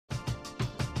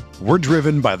We're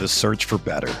driven by the search for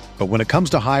better. But when it comes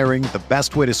to hiring, the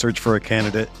best way to search for a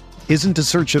candidate isn't to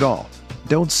search at all.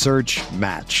 Don't search,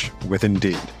 match with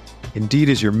Indeed. Indeed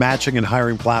is your matching and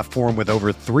hiring platform with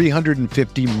over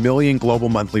 350 million global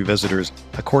monthly visitors,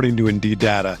 according to Indeed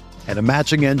data, and a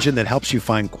matching engine that helps you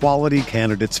find quality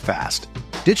candidates fast.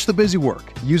 Ditch the busy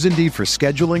work. Use Indeed for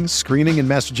scheduling, screening, and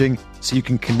messaging so you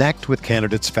can connect with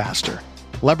candidates faster.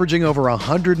 Leveraging over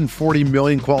 140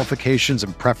 million qualifications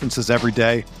and preferences every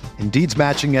day, Indeed's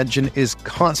matching engine is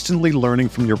constantly learning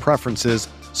from your preferences,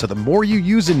 so the more you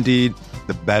use Indeed,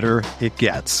 the better it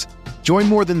gets. Join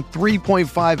more than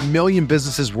 3.5 million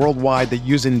businesses worldwide that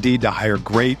use Indeed to hire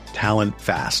great talent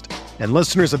fast. And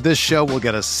listeners of this show will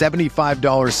get a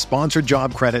 $75 sponsored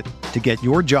job credit to get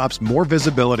your jobs more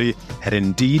visibility at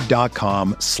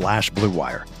Indeed.com/Blue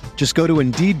Wire. Just go to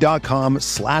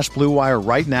Indeed.com/Blue Wire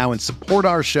right now and support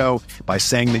our show by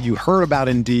saying that you heard about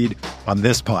Indeed on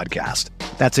this podcast.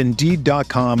 That's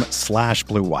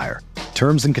Indeed.com/Blue Wire.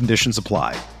 Terms and conditions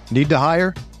apply. Need to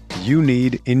hire? You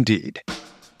need Indeed.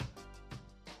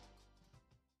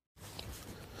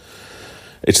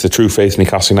 It's the True Faith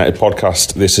Newcastle United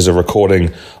podcast. This is a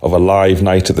recording of a live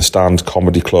night at the Stand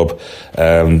Comedy Club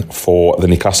for the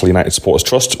Newcastle United Supporters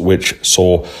Trust, which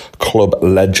saw club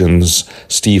legends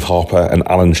Steve Harper and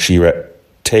Alan Shearer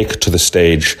take to the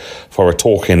stage for a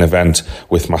talking event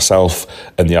with myself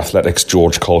and the Athletics'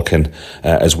 George Caulkin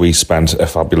as we spent a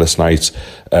fabulous night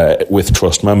with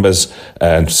Trust members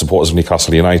and supporters of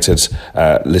Newcastle United,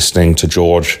 listening to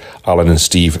George, Alan and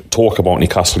Steve talk about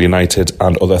Newcastle United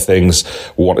and other things.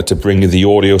 We wanted to bring you the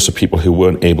audio so people who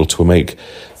weren't able to make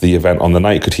the event on the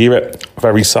night could hear it.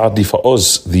 Very sadly for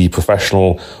us, the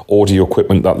professional audio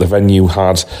equipment that the venue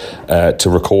had to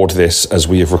record this, as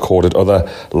we have recorded other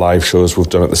live shows we've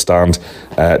done at the Stand,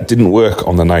 didn't work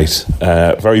on the night.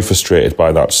 Very frustrated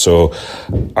by that. So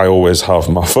I always have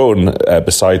my phone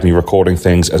beside me recording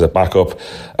things as a backup,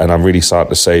 and I'm really sad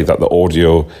to say that the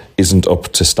audio isn't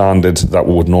up to standard that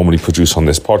we would normally produce on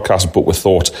this podcast, but we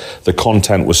thought the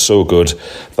content was so good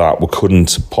that we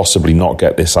couldn't possibly not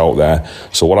get this out there.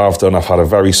 So what I've done, I've had a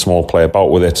very small play about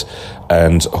with it,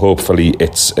 and hopefully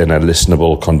it's in a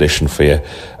listenable condition for you.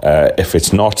 If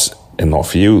it's not, and not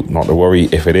for you, not to worry.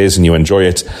 If it is and you enjoy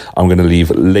it, I'm going to leave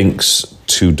links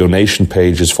to donation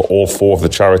pages for all four of the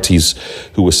charities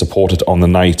who were supported on the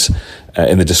night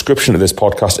in the description of this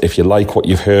podcast. If you like what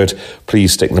you've heard,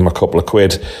 please stick them a couple of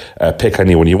quid. Pick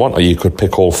anyone you want, or you could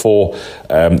pick all four.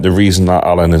 The reason that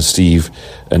Alan and Steve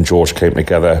and George came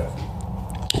together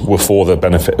were for the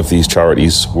benefit of these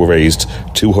charities. We raised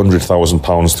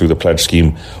 £200,000 through the pledge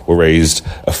scheme. We raised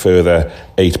a further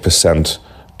 8%,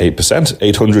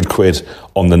 800 quid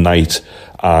on the night,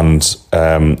 and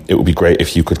it would be great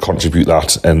if you could contribute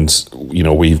that. And you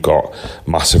know, we've got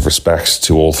massive respect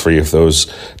to all three of those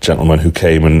gentlemen who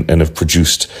came and have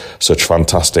produced such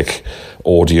fantastic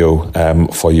audio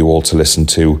for you all to listen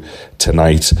to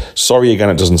tonight. Sorry again,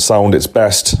 it doesn't sound its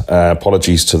best.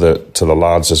 Apologies to the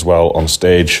lads as well on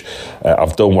stage.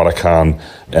 I've done what I can.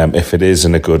 If it is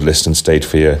in a good listening state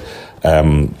for you,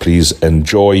 please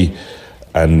enjoy.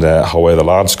 And however, the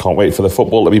lads can't wait for the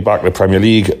football to be back in the Premier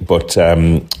League, but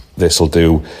this will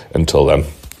do until then.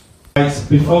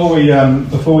 Before we get on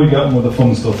with the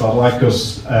fun stuff, I'd like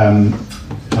us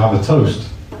to have a toast,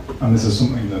 and this is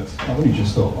something that I've only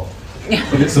just thought of.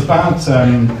 But it's about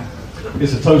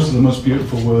it's a toast to the most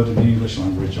beautiful word in the English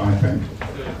language, I think,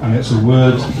 and it's a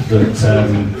word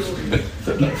that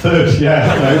third,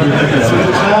 yeah.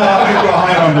 I've got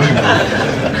higher ambition.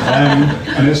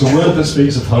 And it's a word that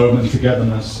speaks of home and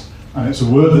togetherness, and it's a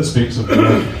word that speaks of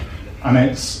love, and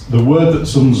it's the word that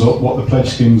sums up what the pledge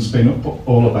scheme's been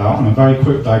all about. And a very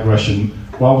quick digression,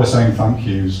 while we're saying thank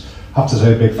yous, I have to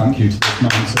say a big thank you to this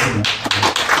man sitting next to me.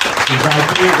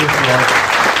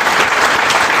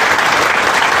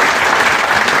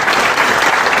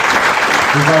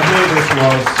 His idea this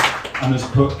was, and has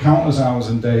put countless hours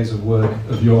and days of work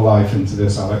of your life into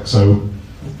this, Alex, so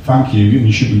thank you, and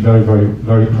you should be very, very,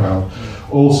 very proud.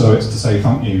 Also, it's to say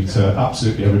thank you to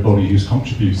absolutely everybody who's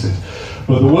contributed.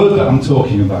 But the word that I'm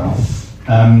talking about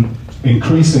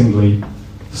increasingly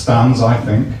stands, I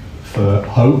think, for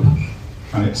hope,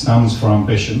 and it stands for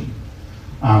ambition,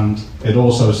 and it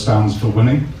also stands for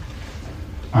winning.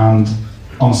 And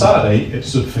on Saturday, it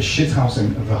stood for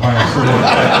shithousing of the highest order,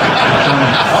 which I'm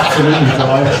absolutely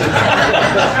delighted.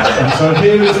 And so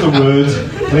here is the word.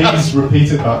 Please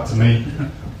repeat it back to me.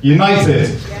 United.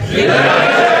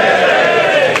 United.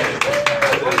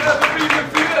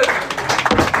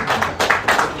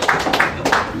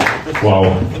 Wow.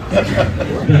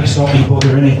 Big soppy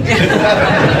bugger, innit?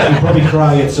 You'll probably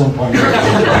cry at some point.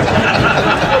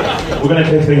 we're going to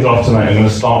kick things off tonight. I'm going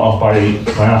to start off by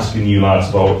asking you lads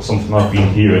about something I've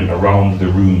been hearing around the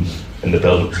room in the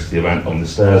build-up to the event, on the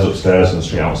stairs upstairs and the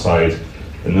street outside,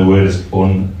 and the word is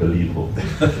unbelievable.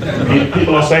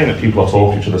 People are saying it, people are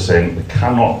talking to each other saying they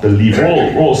cannot believe it.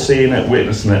 We're all seeing it,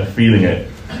 witnessing it, feeling it.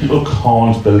 People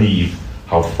can't believe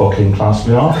how fucking class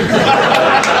we are.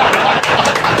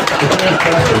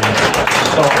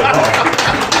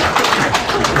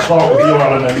 Start with you,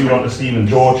 Alan, and move on to Steve and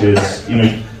George. Is,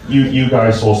 you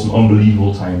guys saw some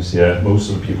unbelievable times here. Most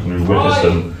of the people who witnessed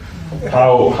them.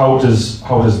 How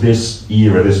does this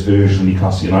era, this version of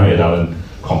Newcastle United, Alan,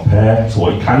 compare to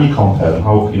what? Can you compare them?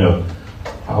 How do you want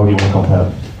to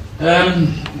compare them?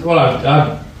 Well,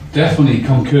 I definitely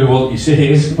concur with what you say.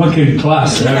 It's fucking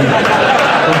class. Compared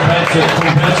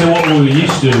to what we were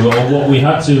used to, or what we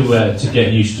had to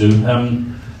get used to,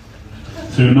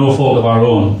 through no fault of our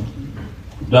own.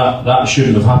 That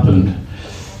shouldn't have happened,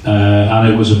 and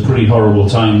it was a pretty horrible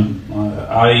time.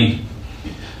 I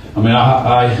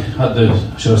had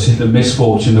the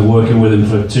misfortune of working with him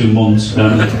for 2 months,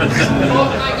 and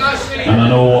I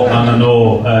know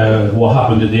what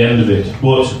happened at the end of it.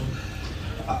 But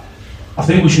I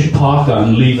think we should park that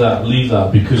and leave that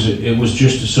because it was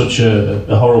just such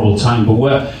a horrible time. But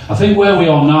where we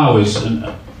are now is, and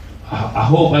I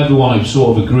hope everyone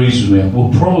sort of agrees with me.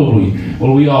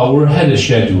 We're ahead of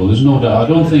schedule. There's no doubt. I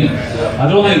don't think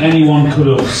anyone could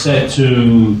have said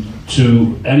to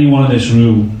anyone in this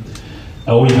room,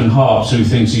 or even Harps, who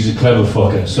thinks he's a clever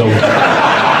fucker. So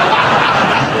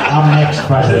I'm next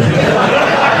president.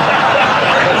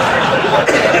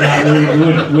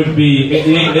 would be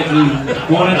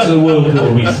going into the World Cup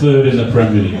would be third in the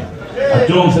Premier League. I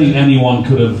don't think anyone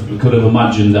could have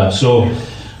imagined that. So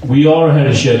we are ahead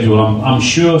of schedule. I'm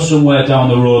sure somewhere down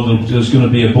the road there's going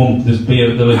to be a bump.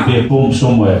 There'll be a bump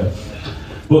somewhere.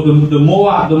 But the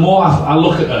more I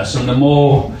look at us, and the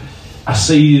more I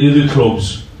see the other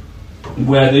clubs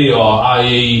where they are,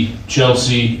 i.e.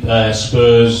 Chelsea,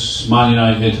 Spurs, Man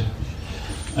United,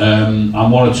 and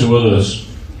one or two others,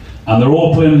 and they're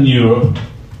all playing in Europe.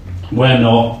 We're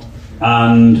not,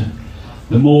 and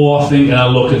the more I think and I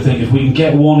look and think, if we can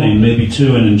get one in, maybe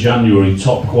two in January,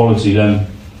 top quality, then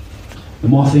the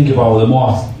more I think about it, the more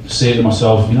I say to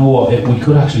myself, you know what, we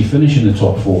could actually finish in the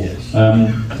top four.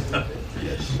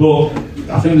 But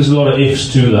I think there's a lot of ifs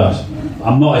to that.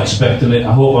 I'm not expecting it.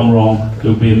 I hope I'm wrong. It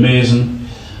would be amazing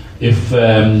if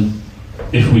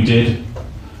we did.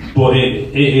 But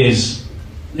it is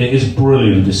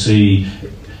brilliant to see.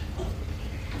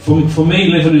 For me,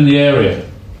 living in the area,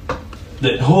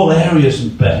 the whole area is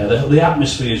better. The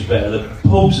atmosphere is better. The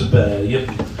pubs are better.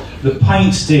 The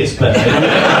pint tastes better.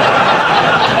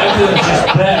 Everything's just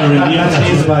better in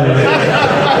Newcastle, by the way.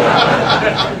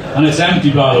 And it's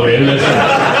empty, by the way.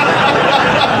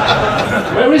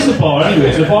 Where is the bar anyway?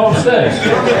 Is the bar upstairs? Is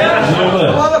it over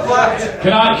there?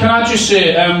 Can I just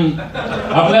say,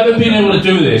 I've never been able to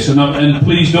do this, and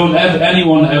please don't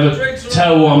anyone ever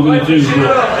tell what I'm going to do.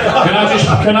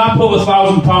 Can I put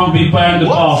 £1,000 behind the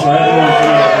bar for everyone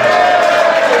tonight?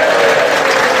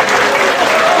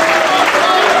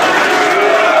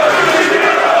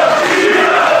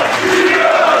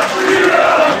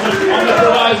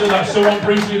 That someone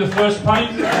brings me the first pint.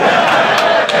 Hang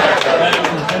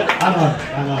on.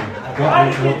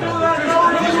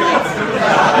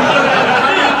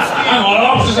 Hang on,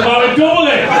 Ops is about to double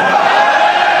it.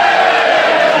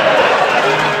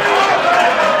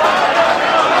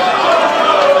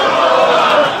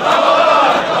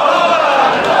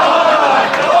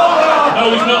 No,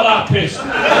 he's not that pissed.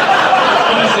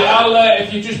 Honestly, if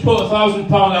you just put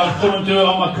 £1,000, I'll come and do it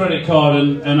on my credit card,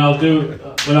 and I'll do it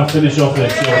when I finish off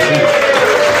this. So,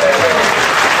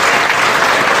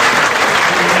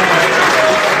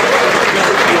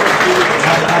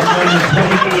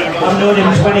 I've known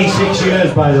him 26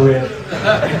 years, by the way,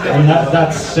 and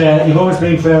that's you've always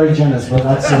been very generous, but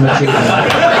that's an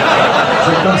achievement.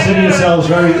 So consider yourselves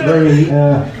very, very,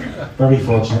 very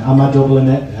fortunate. Am I doubling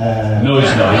it? No,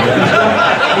 he's not.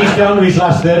 He's down to his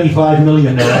last 35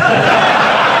 million now.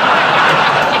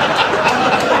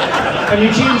 Can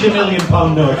you change £1 million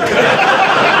note?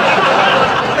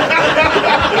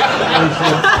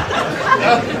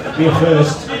 Be a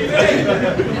first.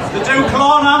 The two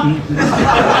corner.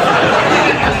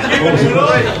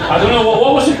 I don't know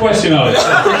what was the question, Alex.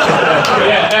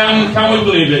 Yeah, can we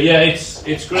believe it? Yeah,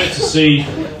 it's great to see.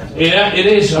 Yeah, it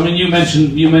is. I mean, you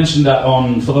mentioned that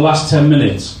for the last 10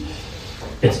 minutes.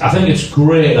 I think it's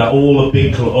great that all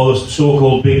the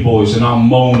so-called big boys are now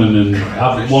moaning and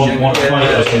want to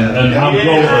fight us and have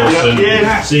go at us and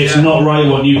say it's not right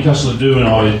what Newcastle are doing,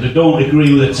 or they don't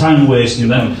agree with the time wasting.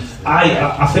 Then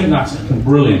I think that's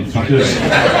brilliant, because for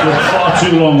far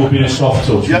too long we've been a soft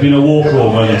touch, we've been a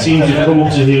walkover, and the teams have come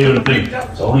up to here and think,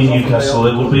 it's only Newcastle,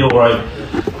 it will be alright.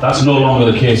 That's no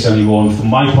longer the case anymore, and from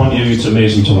my point of view it's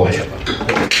amazing to watch.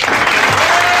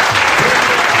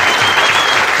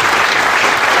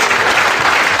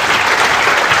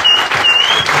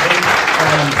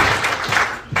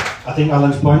 I think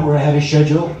Alan's point, we're ahead of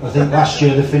schedule. I think last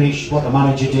year the finish, what the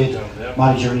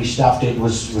manager and his staff did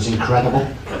was incredible.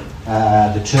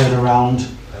 The turnaround,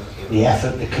 the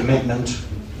effort, the commitment,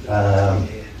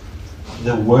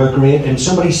 the work rate. And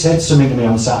somebody said something to me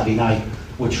on Saturday night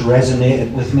which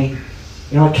resonated with me.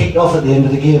 You know, I kicked off at the end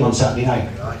of the game on Saturday night.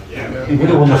 We would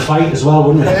have won the fight as well,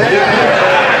 wouldn't we? And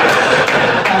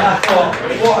I thought,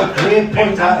 what a great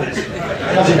point that is.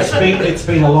 Because it's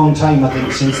been a long time, I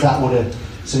think, since that would have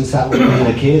been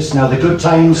the case. Now, the good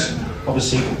times,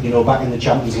 obviously, you know, back in the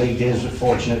Champions League days, we're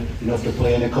fortunate enough to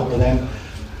play in a couple of them.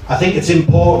 I think it's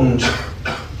important.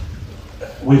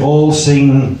 We've all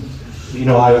seen, you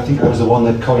know, I think I was the one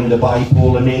that coined the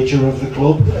bipolar nature of the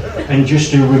club, and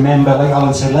just to remember, like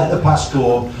Alan said, let the past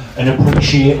go and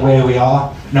appreciate where we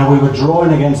are. Now, we were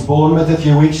drawing against Bournemouth a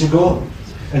few weeks ago,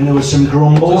 and there was some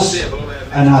grumbles,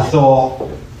 and I thought,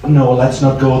 no, let's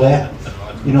not go there.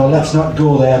 You know, let's not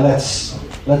go there.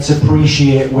 Let's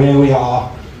appreciate where we are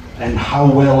and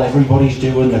how well everybody's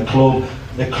doing. The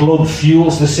club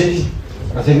fuels the city.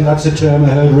 I think that's a term I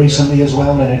heard recently as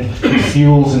well, and it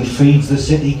fuels and feeds the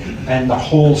city, and the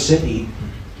whole city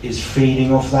is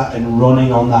feeding off that and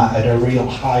running on that at a real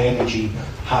high energy,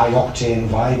 high octane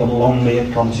vibe, and long may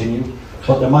it continue.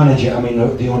 But the manager, I mean,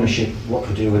 the ownership, what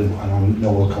they're doing, and I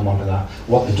know we'll come on to that,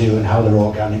 what they're doing, how they're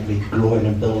organically growing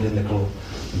and building the club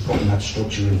and putting that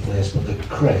structure in place. But the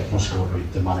credit must go to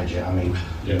the manager. I mean,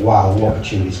 wow, what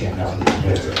opportunities getting out of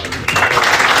this place.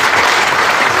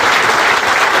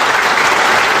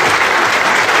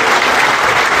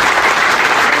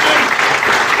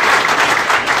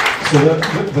 So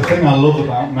the thing I love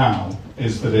about now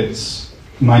is that it's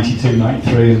 92,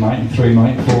 93 and 93,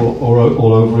 94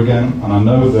 all over again. And I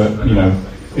know that, you know,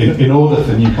 in order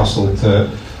for Newcastle to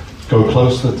go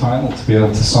close to the title, to be able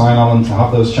to sign Alan, to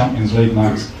have those Champions League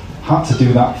nights, had to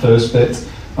do that first bit.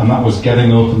 And that was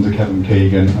getting up under Kevin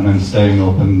Keegan and then staying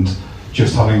up and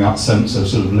just having that sense of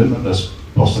sort of limitless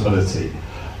possibility.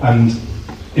 And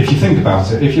if you think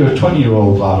about it, if you're a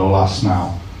 20-year-old lad or lass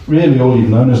now, really all you've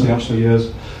known is the Ashley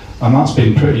years. And that's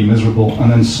been pretty miserable.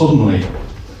 And then suddenly,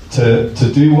 to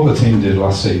do what the team did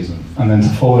last season, and then to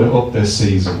follow it up this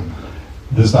season,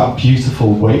 there's that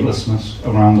beautiful weightlessness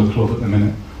around the club at the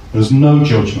minute. There's no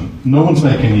judgment. No one's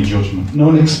making any judgment. No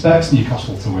one expects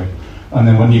Newcastle to win. And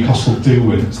then when Newcastle do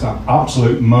win, it's that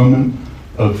absolute moment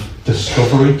of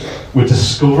discovery. We're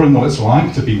discovering what it's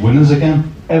like to be winners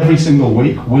again. Every single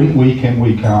week, win week in,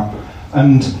 week out.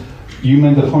 And you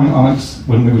made the point, Alex,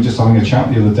 when we were just having a chat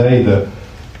the other day, that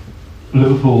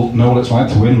Liverpool know what it's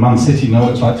like to win, Man City know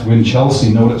what it's like to win,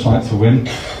 Chelsea know what it's like to win.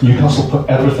 Newcastle put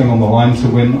everything on the line to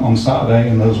win on Saturday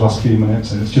in those last few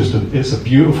minutes, and it's a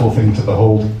beautiful thing to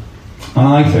behold. And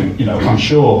I think, you know, I'm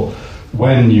sure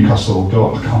when Newcastle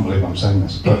go, I can't believe I'm saying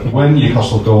this, but when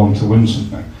Newcastle go on to win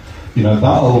something, you know,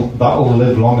 that'll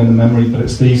live long in the memory. But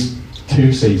it's these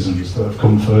 2 seasons that have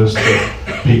come first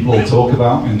that people will talk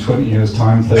about in 20 years'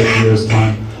 time, 30 years'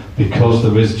 time, because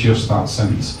there is just that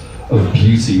sense of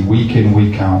beauty week in,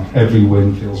 week out. Every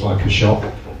win feels like a shock.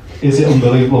 Is it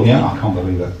unbelievable? Yeah, I can't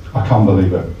believe it. I can't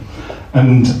believe it.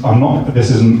 And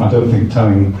this isn't, I don't think,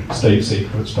 telling state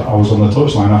secrets, but I was on the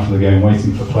touchline after the game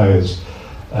waiting for players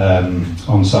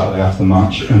on Saturday after the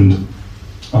match, and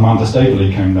Amanda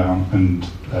Staveley came down and...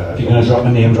 You're going to drop a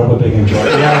name, drop a big enjoy.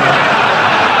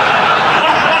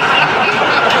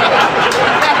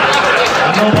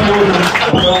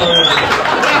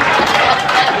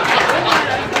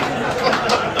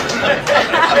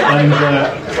 And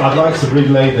I'd like to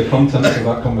relay the contents of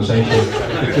that conversation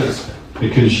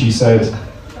because she said,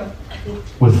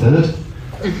 "We're third,"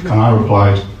 and I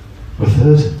replied, "We're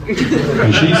third,"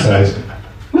 and she said,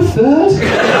 "We're third,"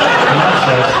 and I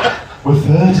said, "We're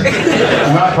third,"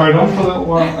 and that carried on for a little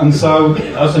while. And so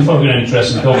that's a fucking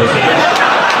interesting conversation.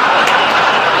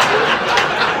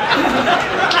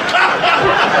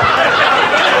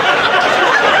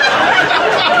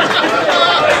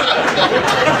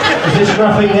 Is this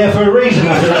graphic there for a reason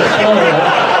after that story?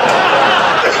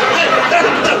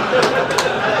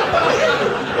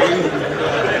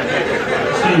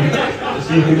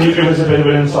 Steve, can you give us a bit of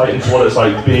an insight into what it's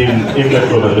like being in the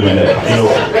club at the minute? You know,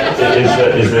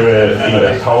 is there a, you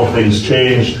know, how have things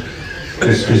changed?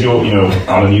 Because you're, you know,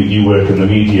 Alan, you work in the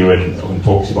media and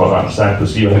talk to you about that in a second.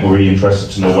 So I think we're really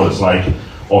interested to know what it's like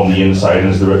on the inside? And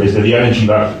is there the energy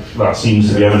that seems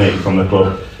to be emanating from the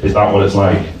club? Is that what it's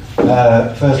like?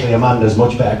 Firstly, Amanda's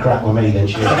much better crack with me than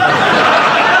she is.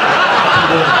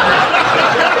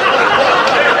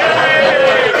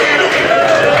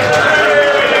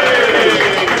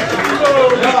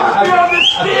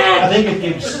 I think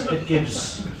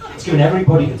it's given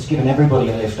everybody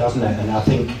a lift, hasn't it? And I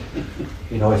think,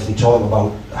 you know, if they talk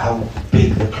about how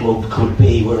big the club could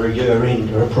be, we're a year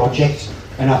into a project,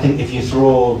 and I think if you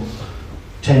throw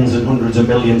tens and hundreds of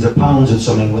millions of pounds at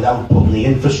something without putting the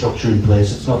infrastructure in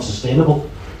place, it's not sustainable.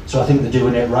 So I think they're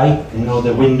doing it right. You know,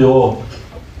 the window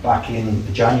back in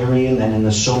January and then in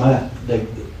the summer,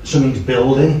 something's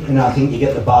building, and I think you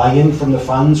get the buy-in from the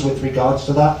fans with regards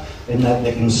to that, in that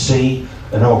they can see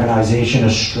an organisation, a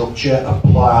structure, a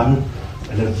plan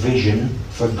and a vision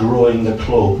for growing the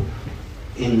club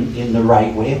in the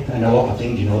right way. And a lot of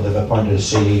things, you know, they've appointed a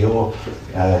CEO,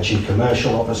 chief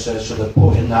commercial officer, so they're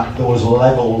putting those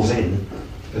levels in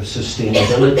of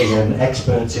sustainability and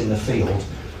experts in the field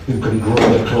who can grow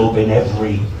the club in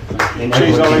every department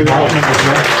as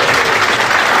well.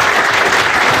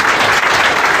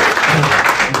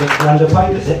 Is it grand a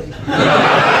pint, is it?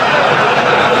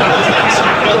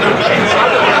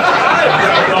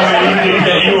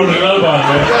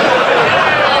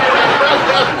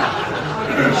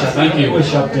 Thank you. I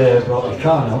wish I'd brought the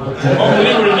car now. But, when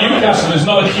you were in Newcastle, there's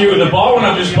not a queue at the bar when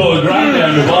I've just pulled a grand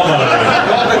down the bar.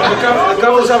 The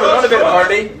girls have another bit of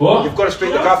party. What? You've got to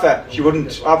split the coffee. She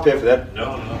wouldn't. I'll pay for that.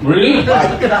 No. Really?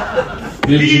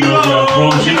 Maybe she knows I'm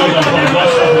from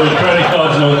Gloucester with credit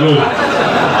cards no good.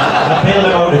 I bailed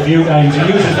him out a few times. He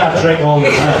uses that trick all the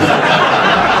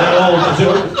time.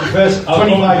 The first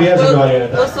 25 years ago, I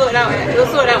heard that. We'll sort it out. We'll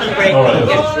sort it out for break. All right,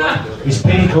 okay. His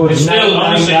pin code is still,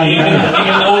 honestly, you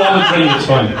can know all the drink, it's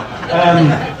fine.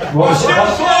 What was it?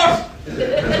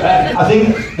 I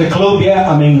think the club, yeah,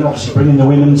 I mean, obviously bringing the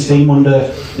women's team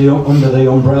under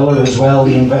the umbrella as well,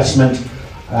 the investment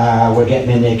we're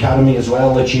getting in the academy as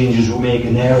well, the changes we're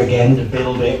making there again to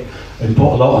build it and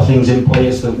put a lot of things in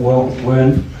place that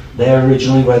weren't there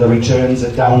originally, where the returns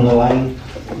are down the line.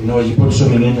 You know, you put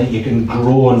something in that you can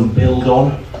grow and build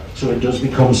on, so it does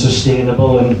become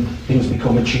sustainable and things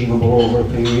become achievable over a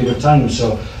period of time.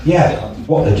 So, yeah,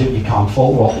 what they do, you can't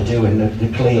fault what they do, and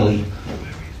they're clearly,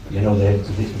 you know,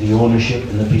 the ownership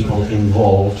and the people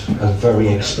involved are very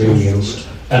experienced.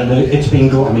 And it's been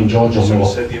going, I mean, George will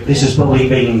know, this has probably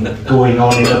been going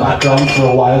on in the background for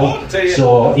a while.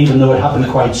 So even though it happened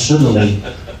quite suddenly,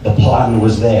 the plan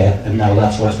was there, and now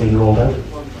that's what's been rolled out.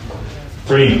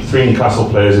 Three Newcastle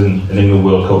players in England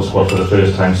World Cup squad for the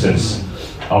first time since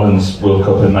Alan's World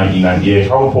Cup in 1998.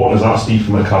 How important is that, Steve,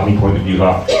 from an academy point of view,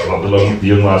 that the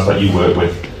young lads that you work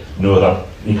with know that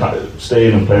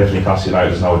staying and playing for Newcastle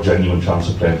United is now a genuine chance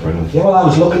of playing for England? Yeah, well, I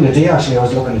was looking today, actually. I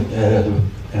was looking at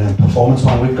the performance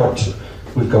plan.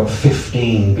 We've got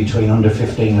 15 between under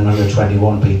 15 and under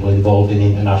 21 people involved in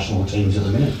international teams at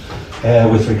the minute,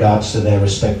 with regards to their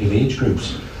respective age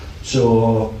groups.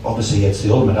 So obviously it's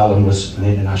the ultimate. Alan was an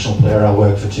international player. I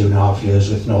worked for 2.5 years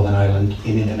with Northern Ireland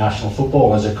in international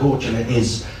football as a coach, and it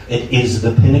is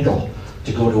the pinnacle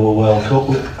to go to a World Cup.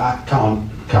 I can't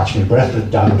catch my breath that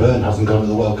Dan Byrne hasn't gone to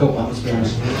the World Cup. That's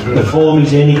the form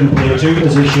he's in. He can play two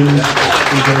positions.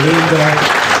 He's a leader.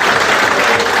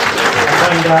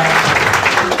 And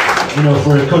you know,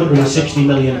 for a country of 60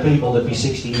 million people, there'd be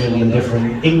 60 million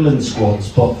different England squads,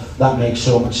 but that makes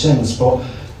so much sense. But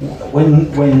when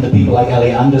the people like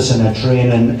Elliot Anderson are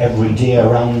training every day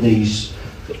around these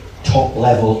top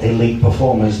level elite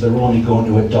performers, they're only going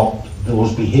to adopt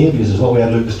those behaviours as well. We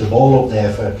had Lucas de Ball up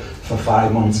there for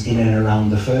 5 months in and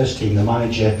around the first team. The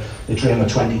manager, they train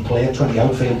with 20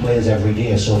 outfield players every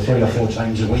day, so 3 or 4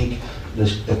 times a week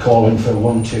they're calling for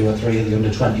 1, 2 or 3 of the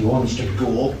under-21s to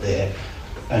go up there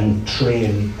and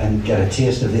train and get a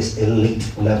taste of this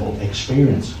elite level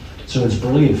experience. So it's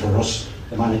brilliant for us.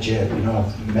 The manager, you know,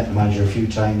 I've met the manager a few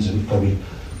times and probably,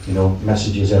 you know,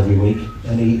 messages every week,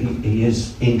 and he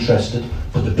is interested.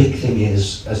 But the big thing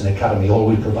is, as an academy, all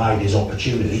we provide is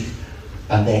opportunity,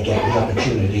 and they're getting the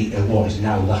opportunity at what is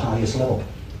now the highest level.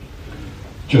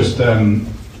 Just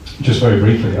very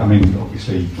briefly, I mean,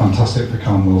 obviously fantastic for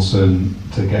Callum Wilson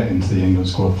to get into the England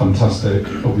squad, fantastic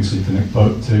obviously for Nick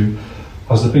Pope too.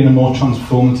 Has there been a more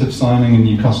transformative signing in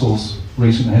Newcastle's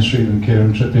recent history than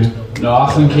Kieran Trippier? No,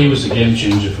 I think he was a game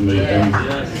changer for me. I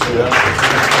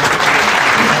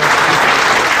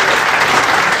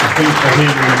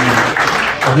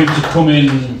think to come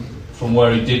in from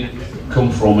where he did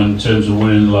come from in terms of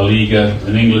winning La Liga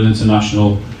and England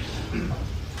international,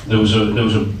 there was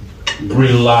a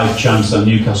real live chance that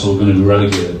Newcastle were going to be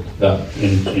relegated that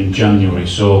in January.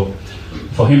 So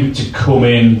for him to come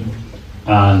in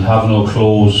and have no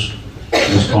clause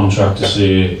in his contract to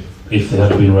say if they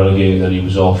had been relegated then he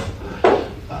was off,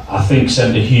 I think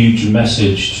sent a huge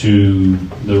message to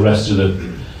the rest of the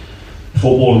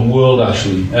footballing world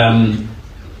actually. And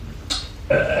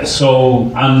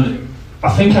I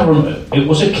think it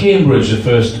was at Cambridge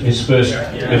his first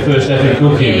FA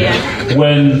Cup game,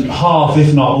 when half,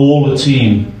 if not all, the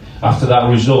team after that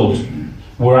result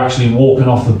were actually walking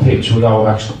off the pitch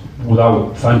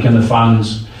without thanking the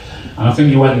fans. And I think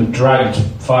he went and dragged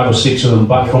 5 or 6 of them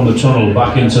back from the tunnel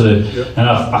back into the. And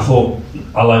I thought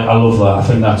I love that. I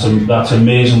think that's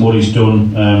amazing what he's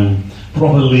done.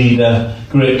 Proper leader,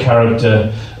 great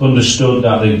character, understood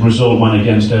that the result went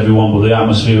against everyone, but the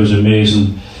atmosphere was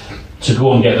amazing. To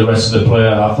go and get the rest of the player,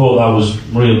 I thought that was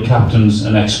real captains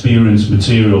and experienced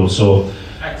material. So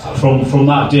from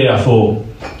that day, I thought,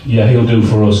 yeah, he'll do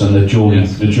for us, and the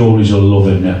Geordies will love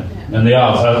him, yeah. And they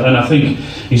are, and I think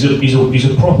he's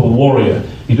a proper warrior.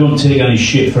 He don't take any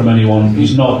shit from anyone.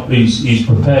 He's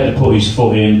prepared to put his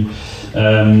foot in.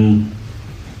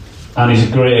 And he's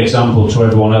a great example to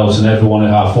everyone else and everyone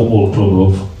at our football club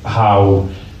of how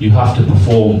you have to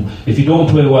perform. If you don't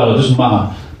play well, it doesn't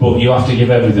matter, but you have to give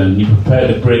everything. You're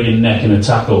prepared to break your neck in a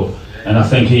tackle, and I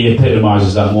think he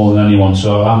epitomises that more than anyone.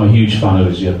 So I'm a huge fan of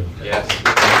his. Yeah. Yes.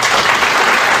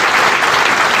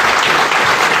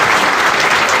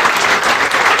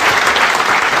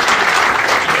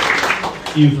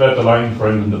 You've led the line for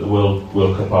England at the World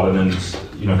Cup, Alan, and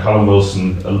Callum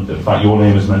Wilson. In fact, your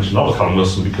name is mentioned, not with Callum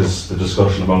Wilson, because the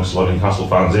discussion amongst a lot of Newcastle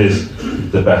fans is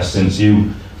the best since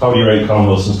you. How do you rate Callum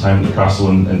Wilson's time at Newcastle,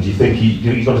 and do you think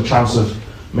he got a chance of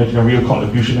making a real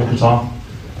contribution in Qatar?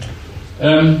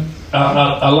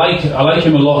 I like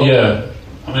him a lot. Yeah,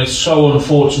 I mean it's so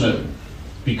unfortunate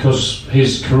because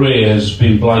his career has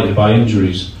been blighted by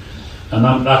injuries, and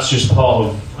that's just part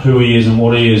of who he is and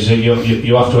what he is.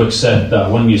 You have to accept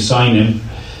that when you sign him,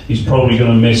 he's probably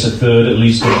going to miss a third at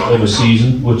least of a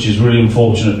season, which is really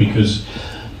unfortunate because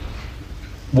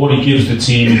what he gives the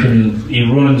team, he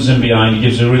runs in behind, he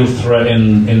gives a real threat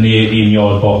in the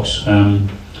 18-yard box, and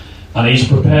he's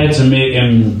prepared to make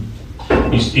him.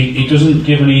 He doesn't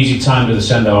give an easy time to the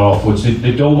centre half, which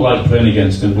they don't like playing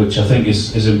against him, which I think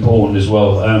is important as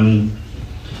well. I mean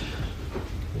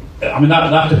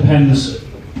that depends.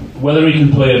 Whether he can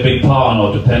play a big part or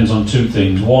not depends on two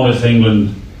things. One, if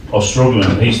England are struggling,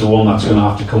 he's the one that's going to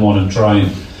have to come on and try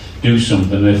and do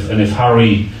something. If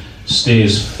Harry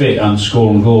stays fit and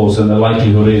scoring goals, then the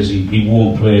likelihood is he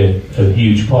won't play a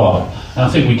huge part. And I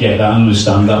think we get that and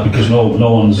understand that because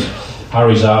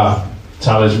Harry's our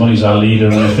talisman, he's our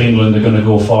leader, and if England are going to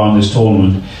go far in this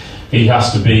tournament, he has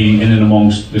to be in and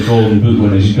amongst the Golden Boot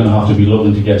winners. He's going to have to be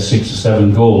looking to get 6 or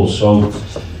 7 goals. So.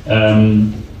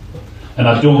 And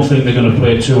I don't think they're going to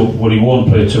play he won't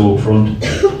play 2 up front.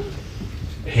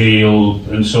 He'll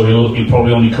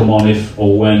probably only come on if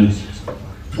or when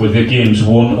with the game's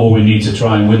won or we need to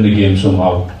try and win the game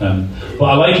somehow. But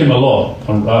I like him a lot.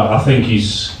 I think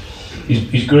he's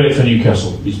great for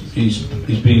Newcastle.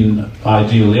 He's been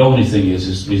ideal. The only thing is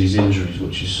his injuries,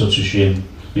 which is such a shame.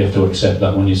 You have to accept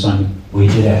that when you sign him.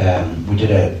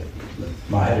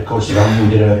 My head of course, we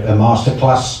did a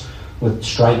masterclass with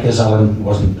strikers. Alan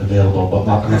wasn't available, but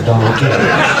Malcolm McDonald came.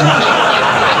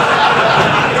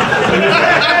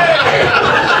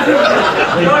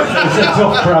 It's a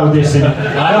tough crowd, isn't it? I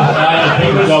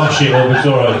think the dog shit up, it's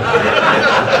alright.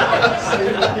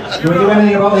 Do we do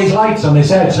anything about these lights on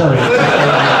this head? Sorry.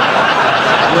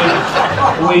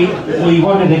 We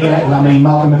wanted to get,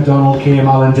 Malcolm McDonald came,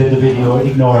 Alan did the video,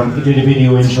 ignore him, he did a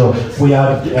video intro. We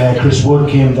had Chris Wood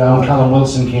came down, Callum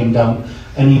Wilson came down,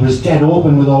 and he was dead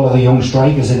open with all of the young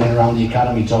strikers in and around the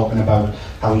academy talking about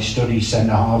how he studies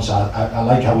centre halves. I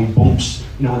like how he bumps,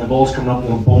 when the ball's coming up,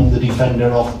 he'll bump the defender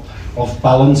off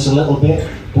balance a little bit.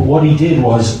 But what he did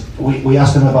was, we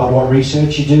asked him about what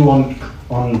research you do on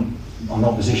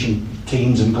opposition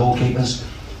teams and goalkeepers.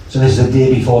 So this is the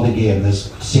day before the game,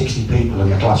 there's 60 people in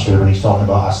the classroom and he's talking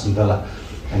about Aston Villa.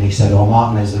 And he said,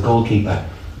 Martinez, the goalkeeper,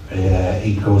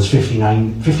 he goes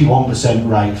 51%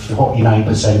 right,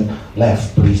 49%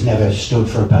 left, but he's never stood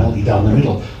for a penalty down the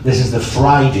middle. This is the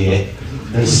Friday,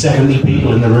 there's 70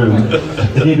 people in the room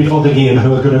the day before the game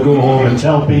who are going to go home and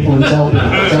tell people.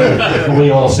 And we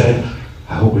all said,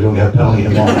 I hope we don't get a penalty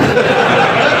tomorrow.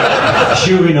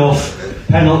 Sure enough,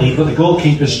 penalty, but the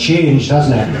goalkeeper's changed,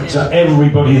 hasn't it? So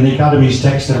everybody in the academy's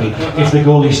texting me, if the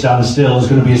goalie stands still, there's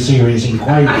going to be a serious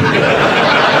inquiry.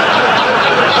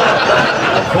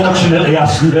 Fortunately,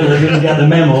 Aston Villa didn't get the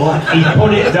memo. He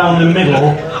put it down the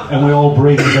middle, and we all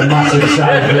breathed a massive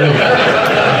sigh of relief.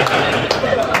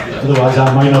 Otherwise,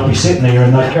 I might not be sitting here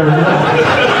in that current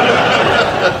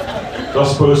I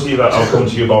suppose, Steve, I'll come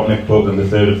to you about Nick Puggan, the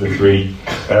third of the three.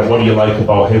 What do you like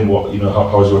about him?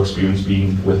 How's your experience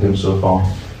been with him so far?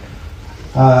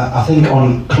 I think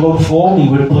on club form he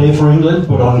would play for England,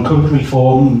 but on country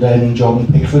form then Jordan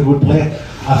Pickford would play.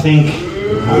 I think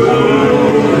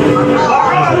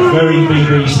that's a very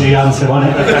BBC answer on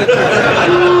it.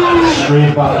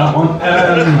 Straight back that one.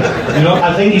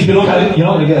 I think he's been looking. You're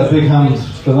not going to get a big hand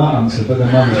for that answer, but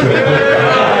then man's great.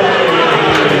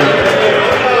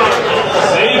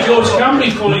 See, George can be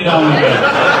funny down a bit.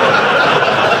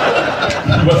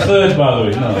 We're third, by the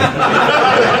way. No.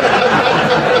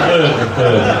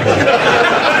 Third.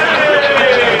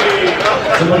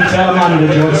 Somebody tell Amanda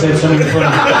George said something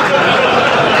funny.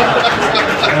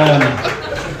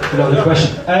 Forgot the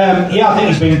question. Yeah, I think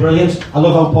he's been brilliant. I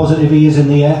love how positive he is in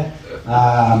the air.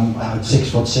 At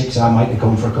 6'6", I might have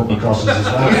come for a couple of crosses as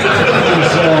well.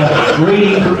 He's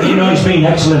really, he's been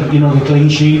excellent. The clean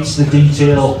sheets, the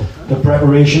detail, the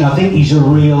preparation. I think he's a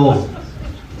real.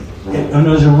 And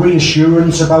there's a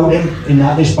reassurance about him in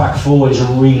that this back four is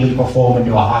really performing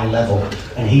to a high level,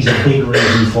 and he's a big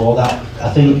reason for that. I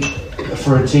think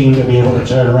for a team to be able to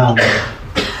turn around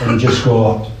and just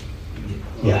go,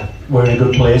 yeah, we're in a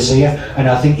good place here, and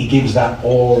I think he gives that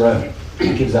aura.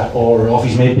 Off.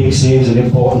 He's made big saves at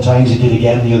important times. He did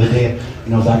again the other day.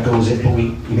 If that goes in, but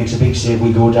he makes a big save,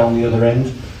 we go down the other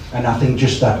end, and I think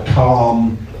just that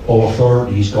calm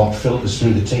authority he's got filters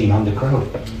through the team and the crowd.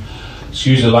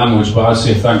 Excuse the language, but I'd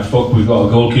say thank fuck we've got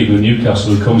a goalkeeper in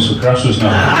Newcastle who comes for crashes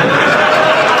now.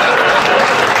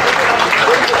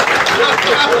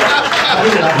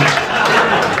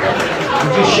 You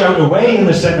just shout away in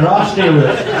the centre half, stay with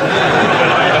it.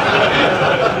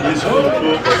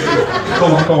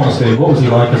 Come on, Steve. What was he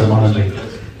like as a manager?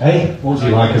 Hey? What was he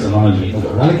like as a manager? We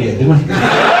got relegated, didn't we? That's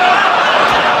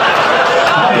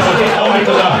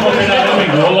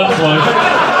why.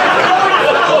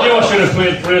 I should have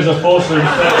played Fraser Forster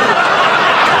instead.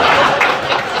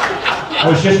 I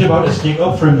was just about to stick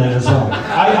up for him then as well.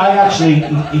 I actually,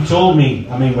 he told me,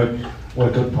 I mean,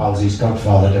 we're good pals, he's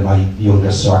godfather to my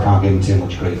youngest, so I can't give him too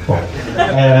much grief, but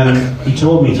he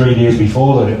told me 3 days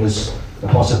before that it was a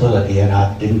possibility, and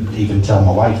I didn't even tell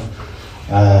my wife,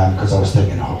 because I was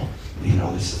thinking,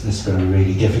 this is going to be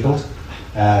really difficult.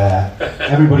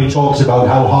 Everybody talks about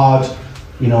how hard,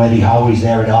 Eddie Howe's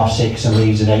there at 6:30 and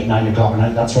leaves at 8, 9 o'clock at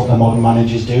night. That's what the modern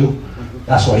managers do.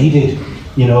 That's what he did.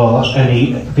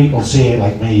 And people say,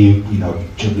 like me,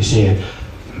 should we say it,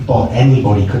 but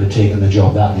anybody could have taken the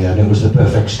job that year, and it was the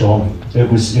perfect storm. It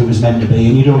was meant to be,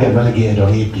 and you don't get relegated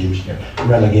on 8 games, you get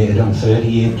relegated on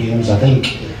 38 games. I think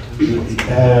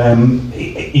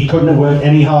he couldn't have worked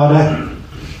any harder.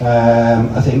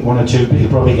 I think one or two people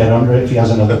probably get under it if he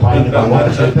has another pint about one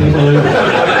or two people who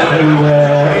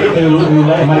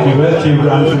let him might be worth $2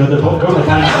 grand for another couple of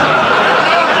pints.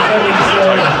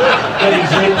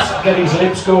 Get his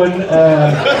lips going.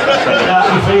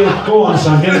 You feel, go on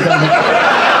son, get it done.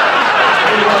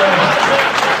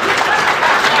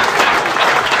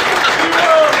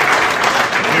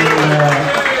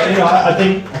 I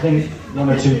think one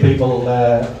or two people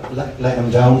let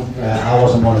him down. I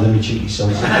wasn't one of them, cheeky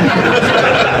sons.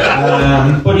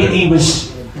 But he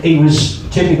was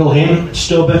typical him,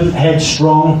 stubborn,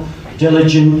 headstrong,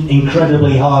 diligent,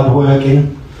 incredibly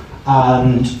hard-working,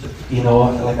 and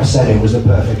like I said, it was the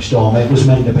perfect storm. It was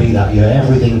meant to be that year.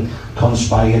 Everything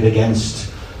conspired against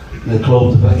the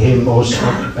club, but him, us,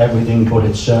 everything, but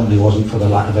it certainly wasn't for the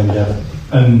lack of endeavour.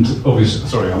 And obviously,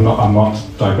 sorry, I'm not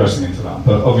digressing into that,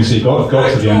 but obviously got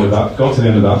to the end of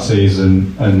that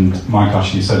season, and Mike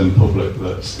actually said in public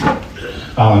that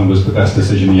Alan was the best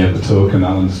decision he ever took, and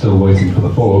Alan's still waiting for the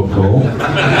follow-up call.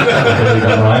 I believe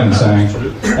I'm right in saying.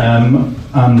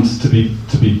 And to be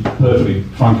perfectly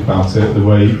frank about it, the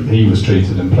way he was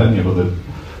treated, and plenty of other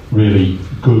really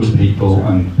good people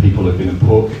and people that have been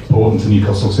important to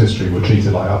Newcastle's history were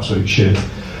treated like absolute shit.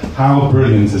 How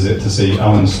brilliant is it to see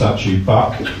Alan's statue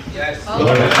back? Yes.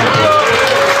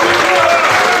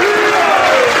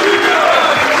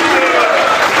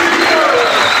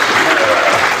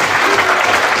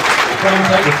 Can't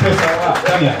take the piss out of that,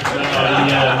 can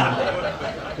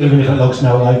you? Even if it looks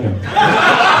now like him.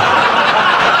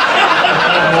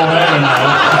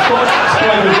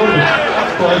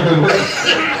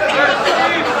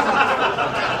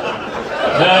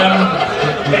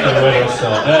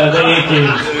 The 8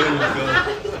 games.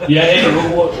 Yeah,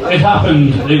 it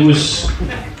happened. It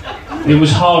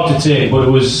was hard to take, but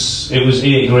it was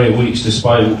 8 great weeks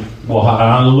despite what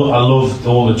happened. I loved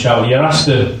all the chat. You're asked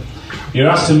to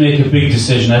make a big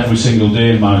decision every single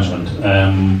day in management.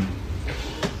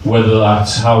 whether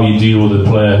that's how you deal with a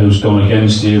player who's gone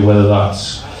against you, whether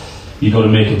that's you've got to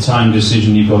make a time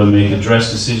decision, you've got to make a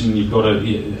dress decision, you've got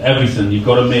to everything. You've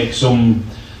got to make some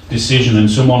decision, and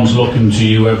someone's looking to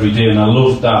you every day. And I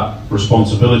love that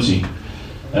responsibility.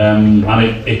 And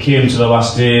it came to the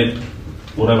last day,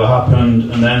 whatever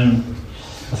happened, and then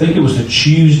I think it was the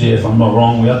Tuesday, if I'm not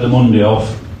wrong. We had the Monday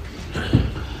off,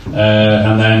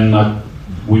 and then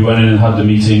we went in and had the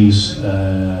meetings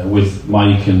with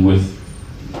Mike and with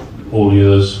all the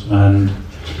others, and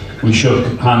we shook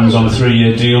hands on a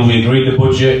 3-year deal. We agreed the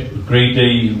budget, agreed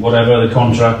the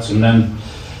contracts, and then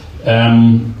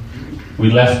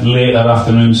we left late that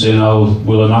afternoon saying,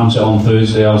 we'll announce it on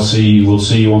Thursday. We'll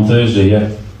see you on Thursday. Yeah,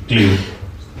 deal.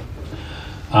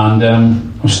 And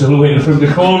I'm still waiting for him to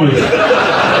call me.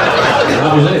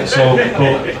 That was it. So,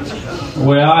 but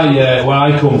where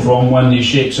I come from, when you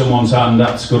shake someone's hand,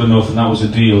 that's good enough, and that was a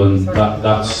deal, and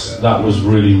that was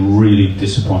really, really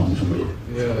disappointing for me.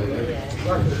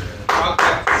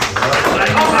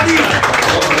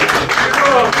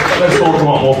 Let's talk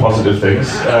about more positive things.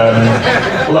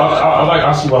 Well, I'd like to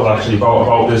ask you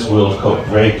about this World Cup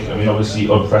break. I mean, obviously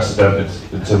unprecedented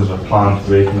in terms of a planned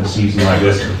break in a season like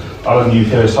this. Alan, you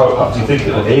first. How do you think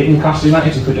it'll aid Newcastle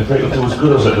United? Do you think the break will do as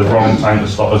good, or is it the wrong time to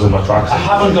stop us in our tracks? I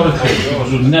haven't got a clue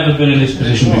because we've never been in this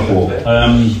position before.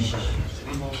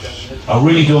 I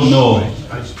really don't know.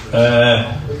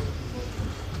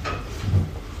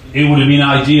 It would have been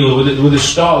ideal with the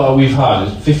start that we've had.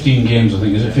 15 games, I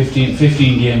think. Is it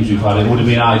 15 games we've had? It would have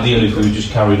been ideal if we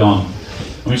just carried on.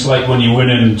 I mean, it's like when you're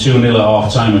winning 2-0 at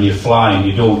half time and you're flying.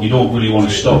 You don't really want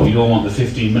to stop. You don't want the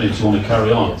 15 minutes. You want to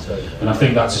carry on. And I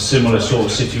think that's a similar sort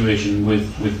of situation with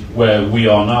where we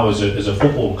are now as a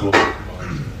football club.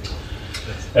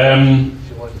 I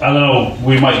don't know.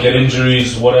 We might get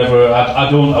injuries, whatever. I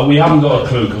don't. We haven't got a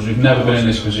clue because we've never been in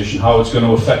this position. How it's going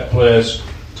to affect players,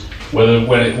 whether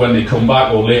when they come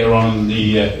back or later on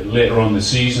in the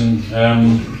season.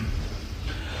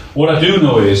 What I do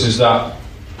know is that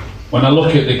when I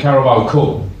look at the Carabao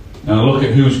Cup and I look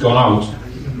at who's gone out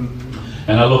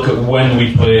and I look at when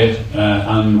we play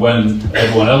and when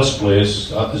everyone else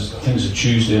plays, I think it's a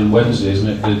Tuesday and Wednesday, isn't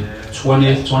it? The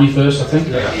 20th, 21st, I think,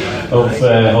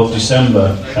 of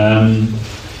December.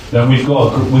 Then we've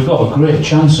got a great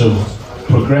chance of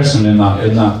progressing in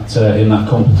that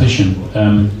competition.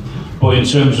 But in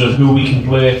terms of who we can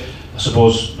play, I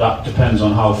suppose that depends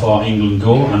on how far England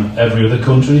go, and every other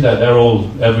country.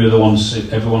 Everyone's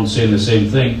saying the same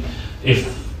thing. If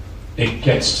it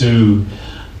gets to,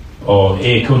 or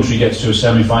a country gets to a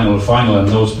semi-final or final, and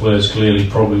those players clearly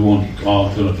probably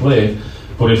aren't going to play.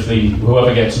 But if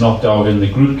whoever gets knocked out in the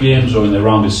group games or in the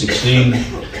round of 16,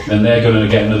 then they're going to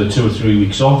get another 2 or 3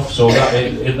 weeks off. So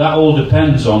that all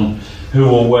depends on who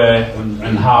or where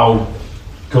and how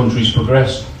countries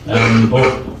progress.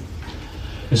 But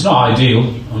it's not ideal.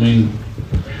 I mean,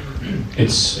 I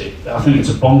think it's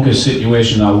a bonkers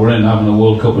situation that we're in, having a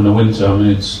World Cup in the winter. I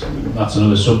mean, that's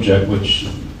another subject which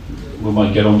we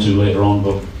might get onto later on,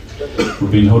 but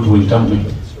we've been hoodwinked, haven't we?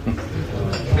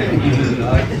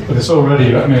 But it's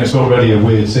already a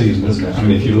weird season, isn't it? I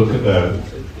mean, if you look at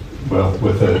but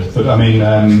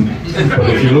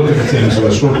if you look at the teams who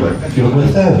are struggling, if you look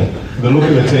at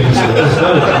the teams who are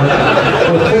struggling,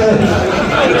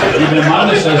 even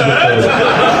Amanda says that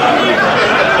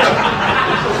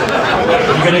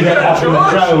you're going to get that from the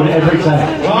crowd every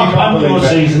time. I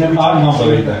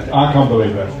can't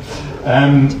believe that.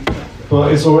 But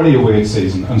it's already a weird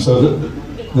season, and so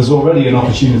there's already an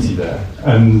opportunity there,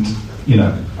 and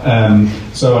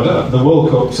so the World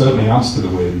Cup certainly adds to the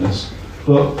weirdness,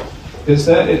 but it's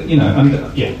there,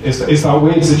 it's that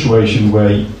weird situation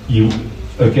where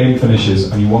a game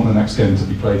finishes and you want the next game to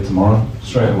be played tomorrow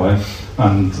straight away,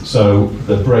 and so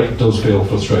the break does feel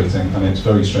frustrating, and it's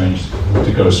very strange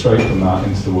to go straight from that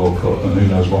into the World Cup, and who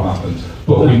knows what happens.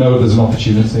 But we know there's an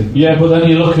opportunity. Yeah, but then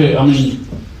you look at,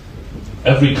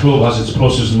 every club has its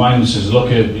pluses and minuses.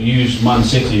 Use Man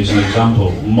City as an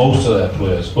example. Most of their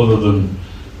players, other than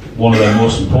one of their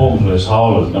most important players,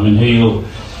 Haaland,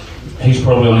 he's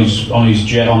probably on his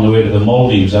jet on the way to the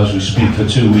Maldives as we speak for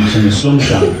 2 weeks in the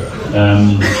sunshine,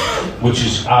 which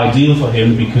is ideal for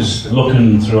him because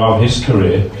looking throughout his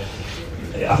career,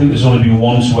 I think there's only been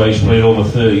once where he's played over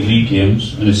 30 league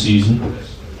games in a season.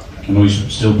 I know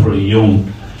he's still pretty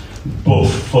young. But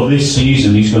for this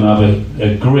season, he's going to have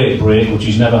a great break, which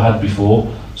he's never had before.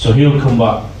 So he'll come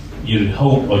back. You'd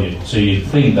hope, or you'd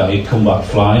think that he'd come back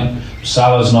flying.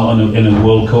 Salah's not in a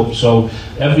World Cup, so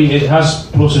it has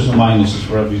pluses and minuses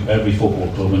for every football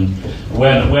club, and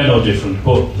we're no different.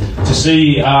 But to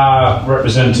see our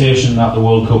representation at the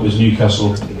World Cup is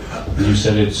Newcastle, you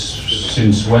said it's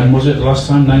since when was it the last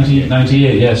time?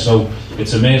 98. Yeah. So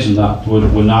it's amazing that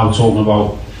we're now talking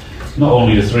about not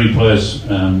only the three players,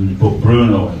 but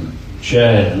Bruno and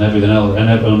Shearer and everything else,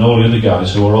 and all the other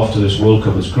guys who are off to this World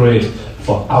Cup. It's great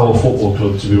for our football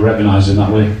club to be recognised in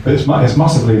that way. But it's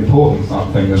massively important,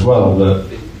 that thing as well,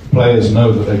 that players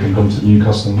know that they can come to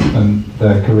Newcastle and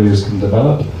their careers can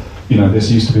develop. You know,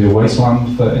 this used to be a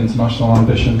wasteland for international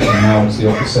ambition, and now it's the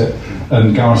opposite.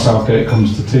 And Gareth Southgate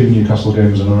comes to 2 Newcastle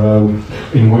games in a row,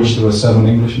 in which there are 7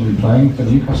 Englishmen playing for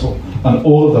Newcastle. And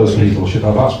all of those people should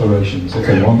have aspirations, if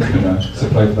they want, to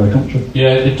play for their country.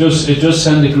 Yeah, it does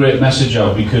send a great message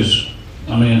out, because,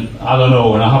 I mean, I don't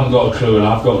know, and I haven't got a clue, and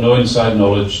I've got no inside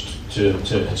knowledge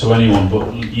to anyone,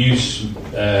 but use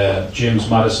James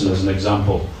Maddison as an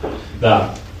example,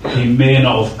 that he may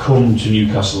not have come to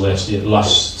Newcastle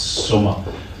last summer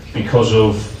because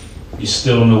of he's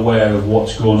still unaware of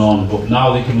what's going on, but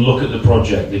now they can look at the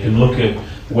project, they can look at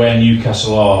where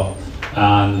Newcastle are,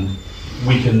 and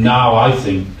we can now, I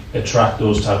think, attract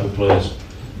those type of players.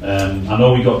 I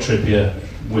know we got Trippier,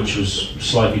 which was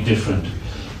slightly different,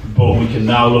 but we can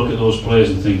now look at those players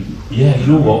and think, yeah, you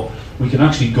know what, we can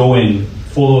actually go in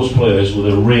for those players with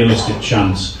a realistic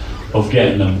chance of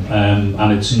getting them,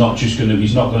 and it's not just going to.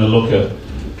 He's not going to look at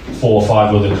 4 or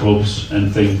 5 other clubs and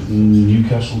think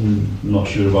Newcastle. Not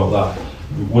sure about that.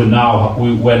 We're now a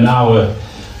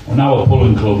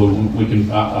pulling club. We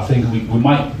can. I think we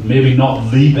might maybe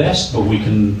not the best, but we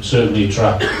can certainly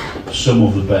attract some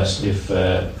of the best if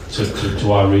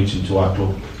to our region, to our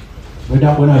club. We're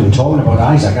not even talking about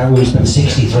Isaac. We spent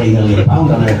 £63 million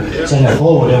on a centre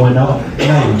forward, and we're not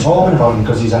even talking about him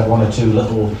because he's had 1 or 2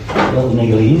 little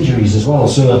niggly injuries as well.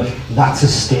 So that's a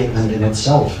statement in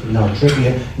itself. You know,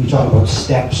 Trippier, you talk about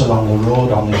steps along the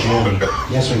road on the journey.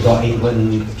 Yes, we've got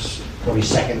England, probably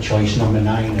second choice, number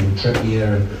 9, and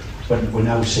Trippier, but we're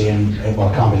now saying, well,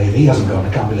 I can't believe he hasn't gone. I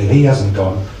can't believe he hasn't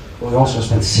gone. But we also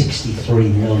spent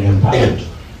 £63 million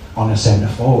on a centre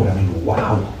forward. I mean,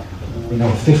 wow. You know,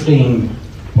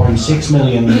 15.6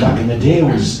 million back in the day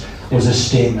was a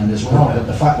statement as well. But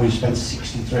the fact we've spent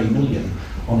 63 million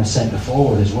on a centre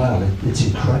forward as well, it's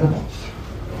incredible.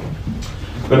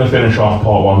 I'm going to finish off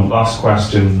part 1. Last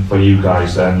question for you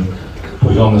guys then.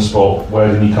 Put you on the spot. Where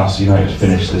did Newcastle United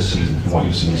finish this season from what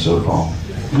you've seen so far?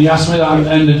 Can you ask me that at the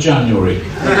end of January?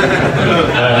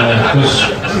 Because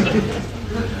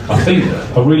I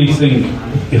really think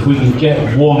if we can get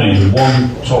one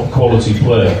top quality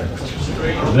player,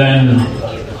 then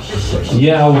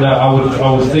yeah, I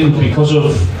would think, because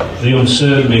of the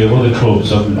uncertainty of other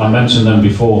clubs, I mentioned them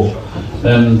before,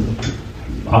 then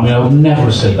I mean I would never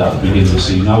have said that at the beginning of the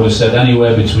season. I would have said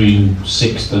anywhere between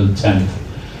 6th and 10th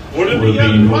would have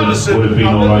been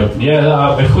all right.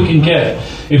 Yeah, if we can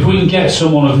get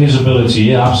someone of his ability,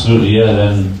 yeah, absolutely, yeah.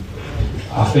 Then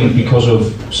I think because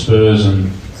of Spurs and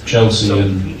Chelsea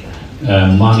and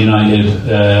Man United,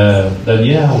 then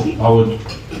yeah, I would.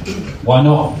 Why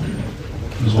not?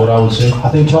 Is what I would say. I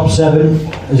think top 7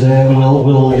 is I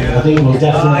think we'll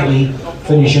definitely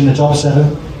finish in the top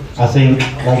 7. I think,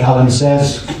 like Alan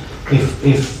says,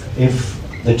 if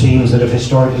the teams that have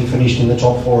historically finished in the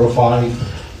top 4 or 5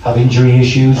 have injury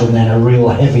issues and then a real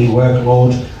heavy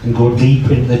workload and go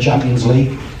deep into the Champions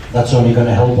League, that's only going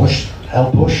to help push.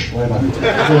 Where am I?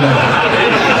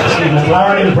 Steve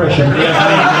McLaren impression.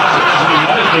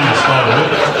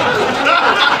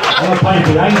 I'm a pint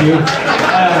behind you.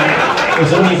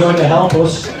 It's only going to help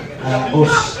us.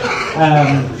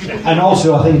 And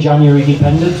also, I think January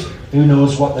dependent. Who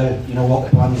knows what the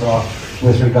plans are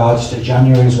with regards to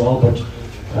January as well. But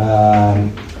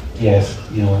yes,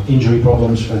 injury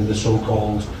problems for the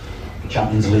so-called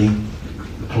Champions League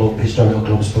historical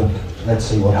clubs. But let's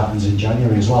see what happens in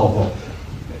January as well.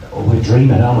 But we're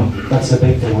dreaming, aren't we? That's the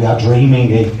big thing. We are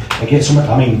dreaming. I get some.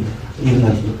 I mean, even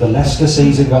the Leicester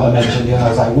season got to mention. I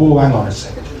was like, whoa, hang on a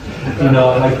second.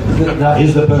 That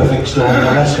is the perfect storm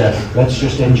for Leicester. Let's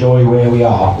just enjoy where we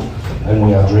are, and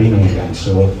we are dreaming again.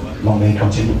 So long may it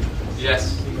continue.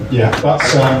 Yes. Yeah,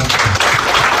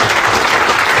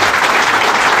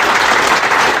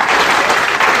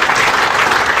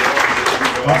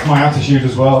 that's my attitude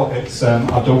as well. It's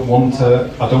I don't want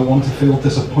to feel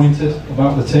disappointed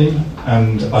about the team,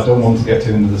 and I don't want to get to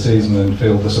the end of the season and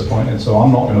feel disappointed. So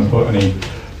I'm not going to put any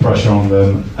pressure on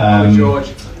them.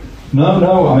 George.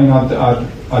 No. I mean,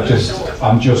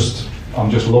 I'm just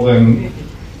loving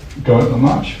going to the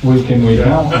match week in, week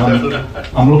out.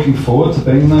 I'm looking forward to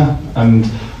being there, and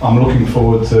I'm looking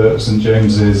forward to St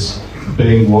James's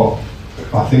being what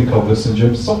I think of as St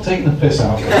James. Stop taking the piss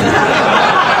out of me.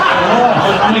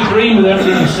 I'm agreeing with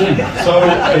everything you're saying. So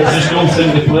I just don't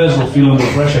think the players will feel under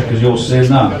pressure because you're saying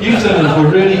that. you turned into a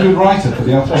really good writer for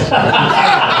the Athletic.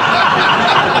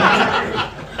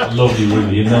 I love you,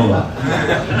 really, you know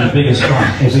that. I'm your biggest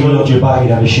fan. If he loved you back,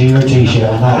 he'd have a Shearer t-shirt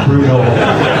and not a Bruno.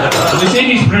 Have you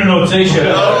seen his Bruno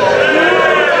t-shirt?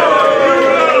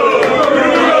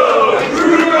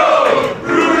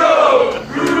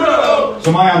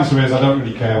 So my answer is I don't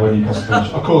really care when Newcastle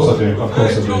finish. Of course I do. And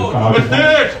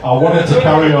I want it to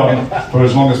carry on for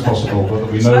as long as possible, but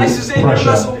there'll be no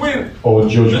pressure or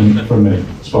judgment from me.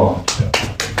 Spot on.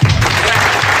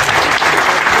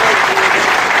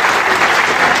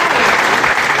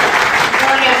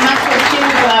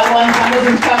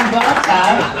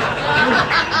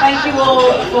 Thank you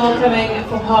all for coming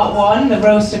for part one, the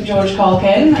roast of George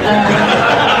Caulkin. Really,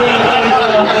 really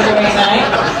good, a great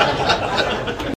night.